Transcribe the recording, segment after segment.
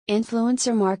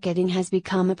Influencer marketing has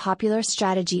become a popular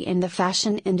strategy in the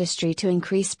fashion industry to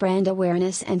increase brand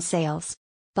awareness and sales.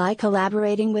 By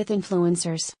collaborating with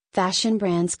influencers, fashion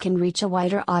brands can reach a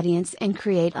wider audience and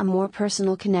create a more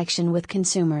personal connection with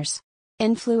consumers.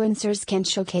 Influencers can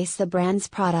showcase the brand's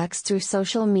products through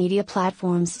social media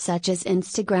platforms such as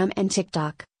Instagram and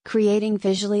TikTok, creating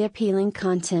visually appealing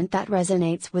content that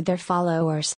resonates with their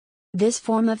followers. This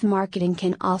form of marketing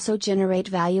can also generate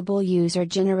valuable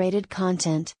user-generated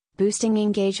content, boosting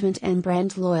engagement and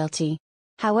brand loyalty.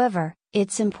 However,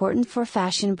 it's important for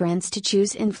fashion brands to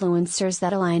choose influencers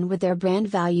that align with their brand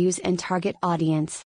values and target audience.